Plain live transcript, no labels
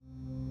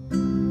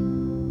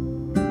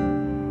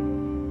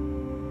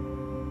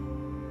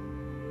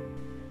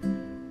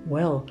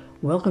Well,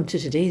 welcome to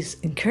today's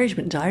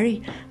encouragement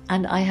diary,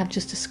 and I have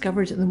just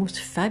discovered the most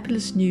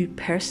fabulous new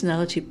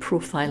personality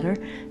profiler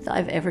that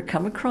I've ever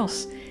come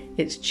across.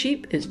 It's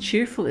cheap, it's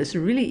cheerful, it's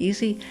really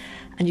easy,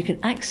 and you can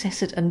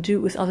access it and do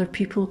it with other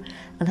people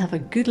and have a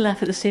good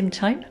laugh at the same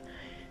time.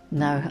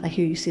 Now, I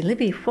hear you say,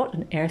 Libby, what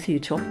on earth are you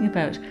talking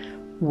about?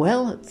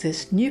 Well,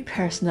 this new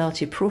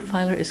personality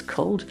profiler is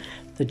called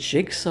the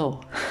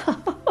jigsaw.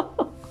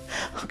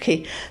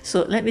 Okay,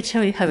 so let me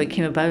tell you how it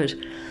came about.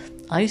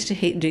 I used to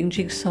hate doing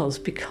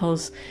jigsaws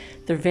because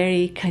they're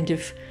very kind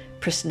of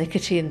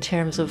persnickety in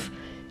terms of,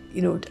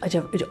 I'd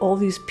have all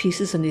these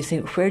pieces and you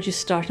think, where do you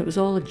start? And it was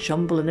all a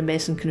jumble and a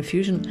mess and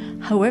confusion.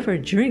 However,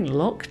 during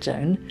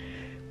lockdown,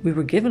 we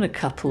were given a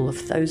couple of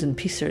 1,000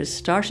 pieces,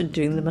 started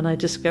doing them, and I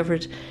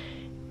discovered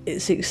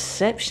it's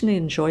exceptionally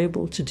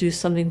enjoyable to do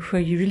something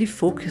where you really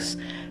focus.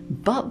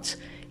 But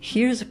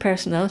here's the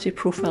personality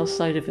profile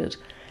side of it.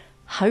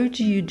 How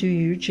do you do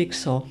your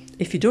jigsaw?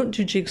 If you don't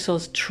do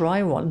jigsaws,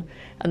 try one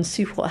and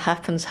see what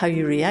happens, how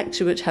you react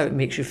to it, how it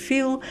makes you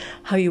feel,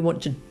 how you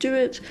want to do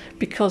it.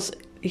 Because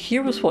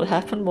here was what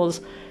happened was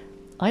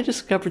I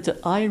discovered that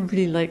I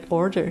really like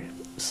order.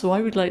 So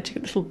I would like to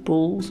get little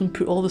bowls and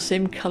put all the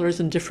same colours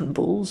in different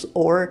bowls,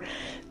 or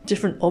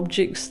different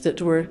objects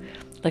that were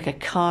like a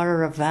car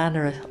or a van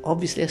or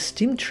obviously a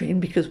steam train,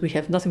 because we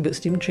have nothing but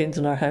steam trains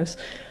in our house.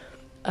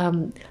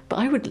 But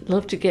I would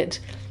love to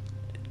get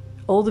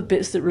all the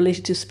bits that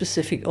related to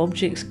specific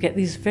objects, get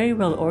these very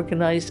well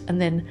organised,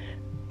 and then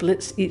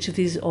blitz each of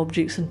these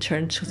objects in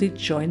turn so they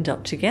joined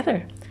up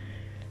together.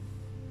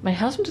 My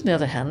husband, on the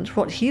other hand,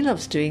 what he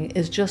loves doing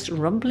is just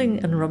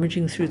rumbling and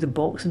rummaging through the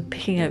box and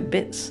picking out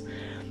bits.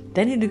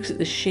 Then he looks at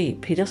the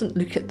shape. He doesn't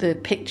look at the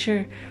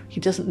picture. He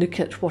doesn't look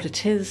at what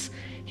it is.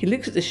 He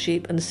looks at the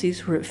shape and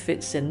sees where it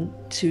fits in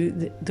to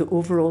the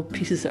overall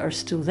pieces that are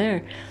still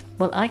there.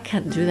 Well, I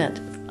can't do that.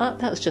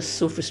 That's just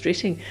so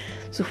frustrating.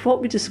 So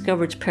what we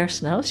discovered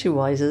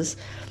personality-wise is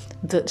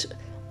that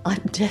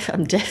I'm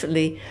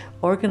definitely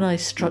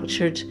organised,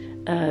 structured,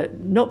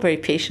 not very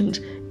patient,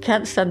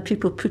 can't stand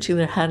people putting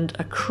their hand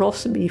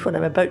across me when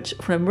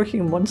I'm working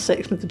in one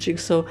section of the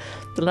jigsaw.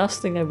 The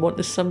last thing I want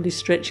is somebody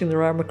stretching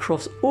their arm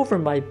across over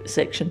my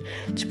section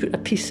to put a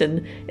piece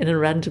in a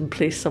random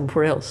place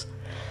somewhere else.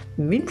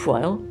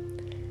 Meanwhile,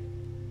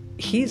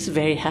 he's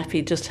very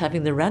happy just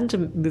having the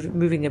random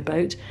moving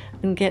about,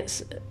 and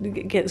gets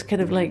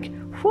kind of like,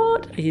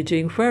 what are you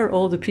doing? Where are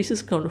all the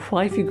pieces gone?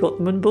 Why have you got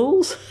them in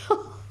bowls?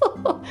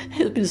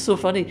 It's been so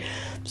funny.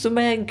 So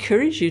may I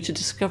encourage you to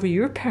discover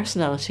your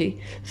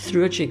personality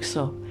through a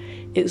jigsaw.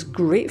 It's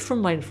great for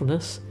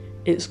mindfulness.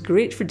 It's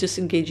great for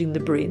disengaging the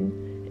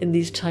brain in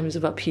these times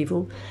of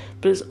upheaval,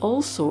 but it's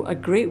also a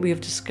great way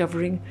of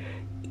discovering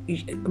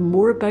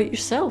more about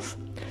yourself.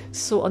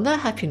 So on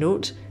that happy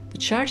note, the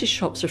charity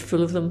shops are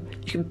full of them.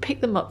 You can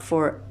pick them up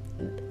for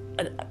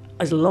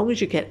as long as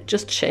you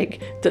just check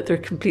that they're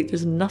complete.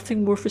 There's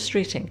nothing more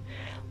frustrating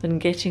than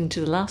getting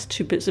to the last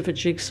two bits of a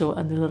jigsaw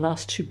and then the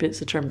last two bits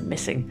that are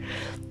missing.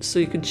 So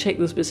you can check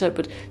those bits out,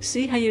 but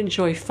see how you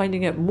enjoy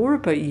finding out more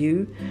about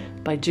you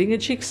by doing a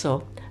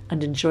jigsaw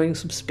and enjoying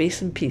some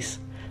space and peace.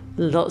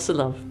 Lots of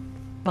love.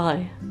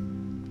 Bye.